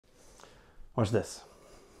Watch this.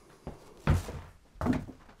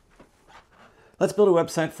 Let's build a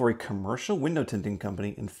website for a commercial window tinting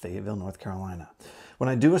company in Fayetteville, North Carolina. When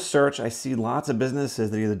I do a search, I see lots of businesses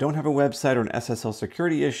that either don't have a website or an SSL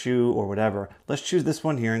security issue or whatever. Let's choose this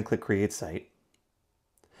one here and click Create Site.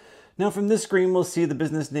 Now from this screen, we'll see the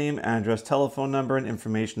business name, address, telephone number, and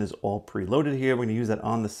information is all preloaded here. We're going to use that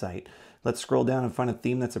on the site. Let's scroll down and find a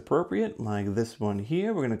theme that's appropriate, like this one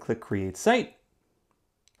here. We're going to click Create Site.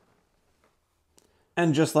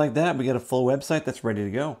 And just like that, we get a full website that's ready to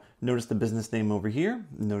go. Notice the business name over here.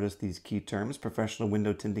 Notice these key terms, professional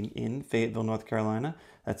window tinting in Fayetteville, North Carolina.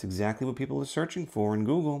 That's exactly what people are searching for in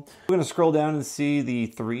Google. We're going to scroll down and see the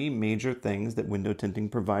 3 major things that window tinting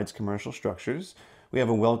provides commercial structures. We have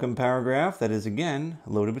a welcome paragraph that is, again,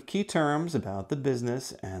 loaded with key terms about the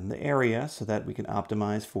business and the area so that we can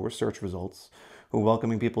optimize for search results. We're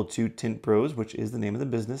welcoming people to Tint Pros, which is the name of the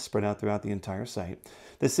business, spread out throughout the entire site.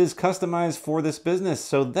 This is customized for this business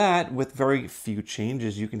so that with very few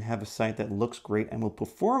changes, you can have a site that looks great and will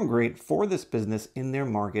perform great for this business in their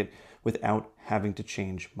market without having to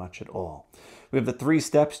change much at all. We have the 3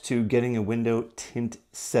 steps to getting a window tint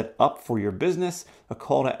set up for your business, a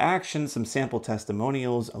call to action, some sample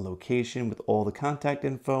testimonials, a location with all the contact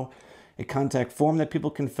info, a contact form that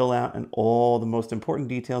people can fill out, and all the most important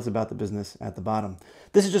details about the business at the bottom.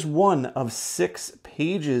 This is just one of 6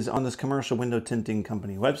 pages on this commercial window tinting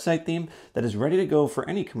company website theme that is ready to go for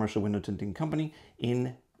any commercial window tinting company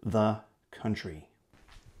in the country.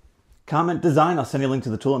 Comment design, I'll send you a link to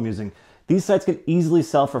the tool I'm using. These sites can easily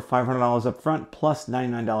sell for $500 up front plus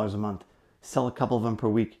 $99 a month. Sell a couple of them per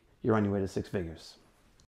week, you're on your way to 6 figures.